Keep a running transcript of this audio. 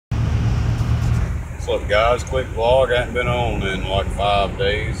What's up, guys? Quick vlog. I haven't been on in like 5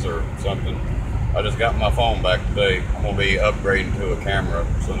 days or something. I just got my phone back today. I'm gonna be upgrading to a camera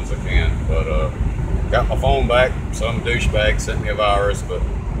as soon as I can. But got my phone back. Some douchebag sent me a virus, but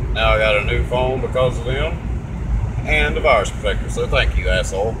now I got a new phone because of them and the virus protector. So thank you,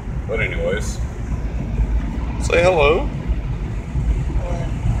 asshole. But anyways, say hello.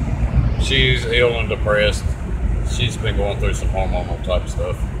 She's ill and depressed. She's been going through some hormonal type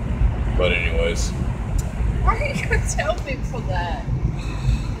stuff. But anyways. Why are you going to tell people that?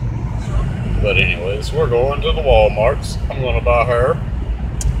 But anyways, we're going to the Walmarts. I'm going to buy her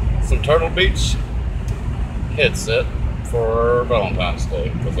some Turtle Beach headset for Valentine's Day,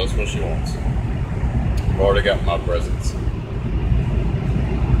 because that's what she wants. I've already got my presents.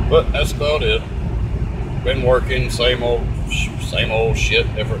 But that's about it. Been working, same old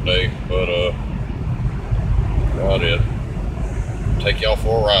shit, different day. But about it. Take y'all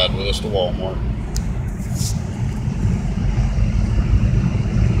for a ride with us to Walmart.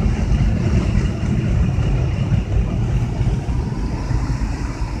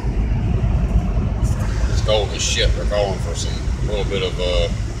 It's cold as shit. They're calling for some little bit of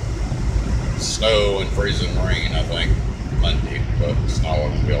snow and freezing rain, I think, Monday, but it's not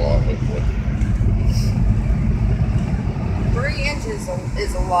going to be a lot, hopefully. 3 inches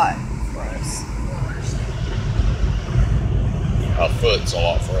is a lot for us. A foot's a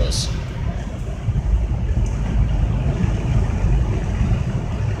lot for us.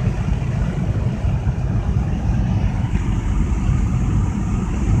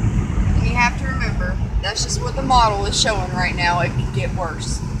 And you have to remember, that's just what the model is showing right now. It could get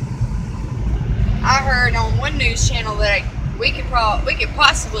worse. I heard on one news channel that we could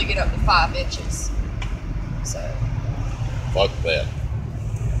possibly get up to 5 inches. So Fuck that.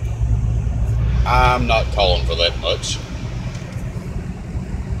 I'm not calling for that much.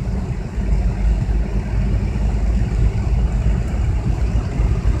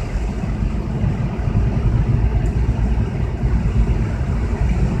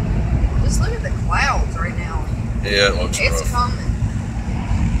 Yeah, it looks rough. It's coming.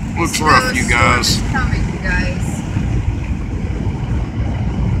 Looks rough, you guys. It's coming, you guys.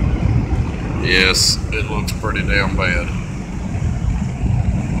 Yes, it looks pretty damn bad.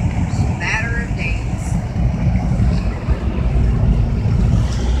 It's a matter of days.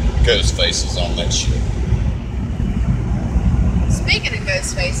 Ghost faces on that shit. Speaking of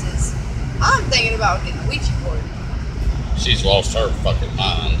ghost faces, I'm thinking about getting a Ouija board. She's lost her fucking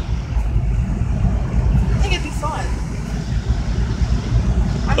mind. I think it'd be fun.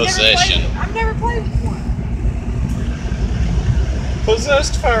 Possession. I've never played with one.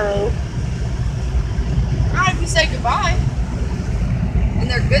 Possessed Pharaoh. Not if you say goodbye. And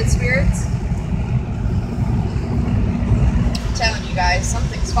they're good spirits. I'm telling you guys,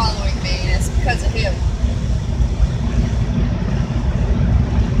 something's following me and it's because of him.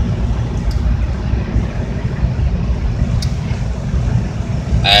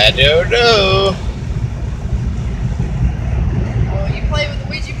 I don't know. Play with the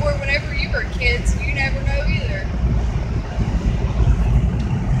Ouija board whenever you were kids, you never know either.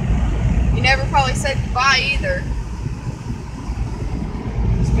 You never probably said goodbye either.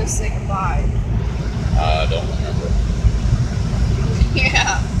 You're supposed to say goodbye. I don't remember.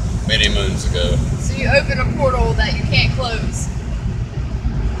 Yeah. Many moons ago. So you open a portal that you can't close.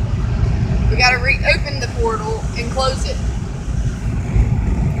 We gotta reopen the portal and close it.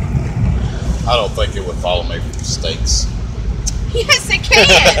 I don't think it would follow me from mistakes. Yes, it can.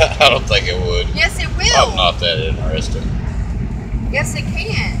 I don't think it would. Yes, it will. I'm not that interested. Yes, it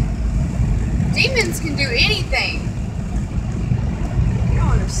can. Demons can do anything. You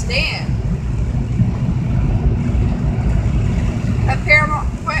don't understand. A paramount.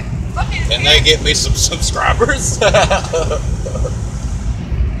 Can they get me some subscribers?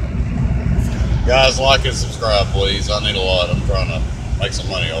 Guys, like and subscribe, please. I need a lot. I'm trying to make some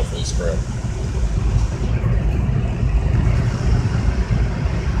money off of this crap.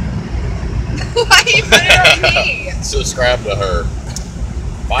 Why you put it on me? Subscribe to her.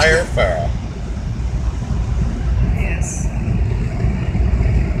 Fire Farrah. Yes.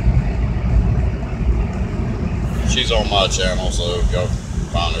 She's on my channel, so y'all can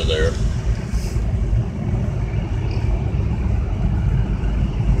find her there.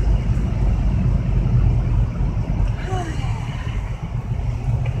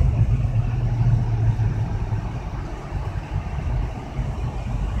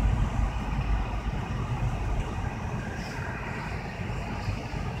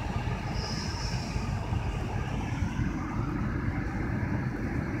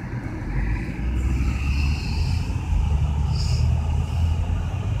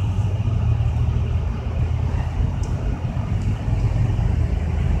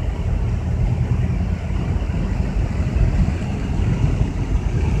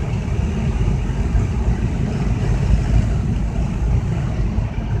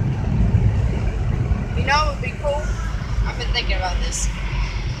 been thinking about this.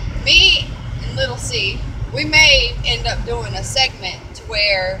 Me and Little C, we may end up doing a segment to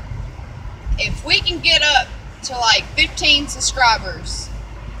where if we can get up to like 15 subscribers,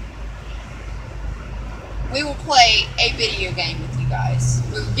 we will play a video game with you guys.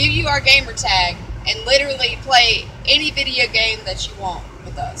 We will give you our gamer tag and literally play any video game that you want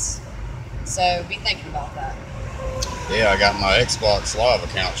with us. So be thinking about that. Yeah, I got my Xbox Live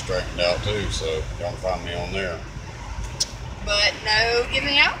account straightened out too, so you can find me on there. But no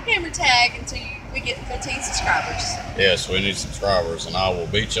giving out gamer tag until we get 15 subscribers. Yes, we need subscribers, and I will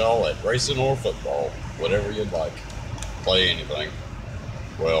beat y'all at racing or football, whatever you'd like. Play anything.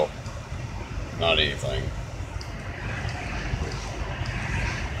 Well, not anything.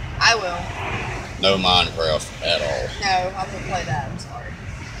 I will. No Minecraft at all. No, I won't play that. I'm sorry.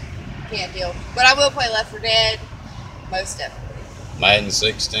 Can't deal. But I will play Left 4 Dead. Most definitely. Madden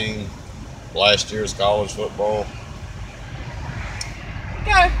 16, last year's college football.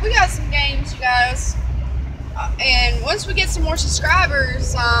 We got some games, you guys. And once we get some more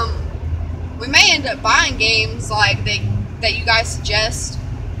subscribers, we may end up buying games like that you guys suggest,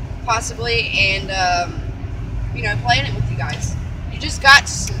 possibly, and playing it with you guys. You just got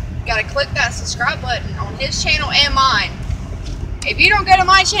to click that subscribe button on his channel and mine. If you don't go to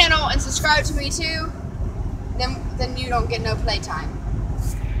my channel and subscribe to me too, then you don't get no playtime.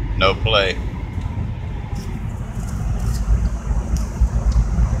 No play.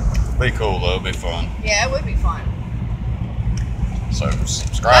 Be cool though, be fun. Yeah, it would be fun. So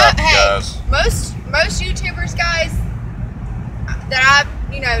subscribe, you hey, guys. Most YouTubers, guys, that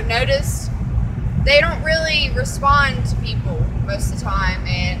I've noticed, they don't really respond to people most of the time,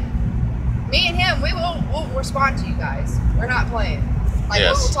 and me and him, we'll respond to you guys. We're not playing. Like,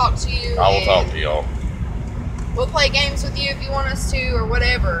 yes. We'll talk to you. I will talk to y'all. We'll play games with you if you want us to, or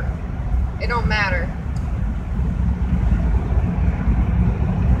whatever. It don't matter.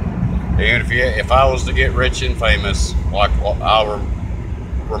 And if I was to get rich and famous, like I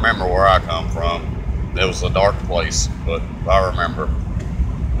remember where I come from, it was a dark place, but I remember.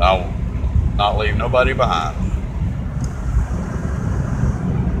 I'll not leave nobody behind.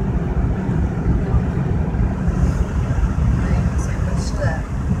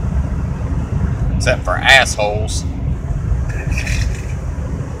 Except for assholes.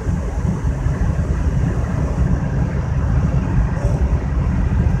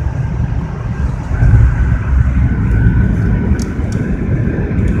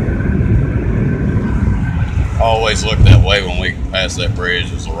 Always look that way when we pass that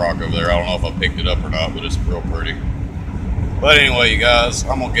bridge. There's a rock over there. I don't know if I picked it up or not, but it's real pretty. But anyway, you guys,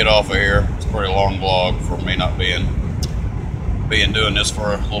 I'm gonna get off of here. It's a pretty long vlog for me not being doing this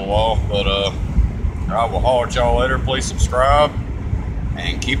for a little while. But I will holler at y'all later. Please subscribe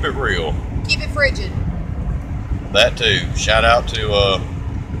and keep it real. Keep it frigid. That too. Shout out to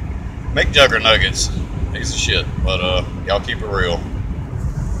Mick Juggernuggets. He's a shit. But y'all keep it real.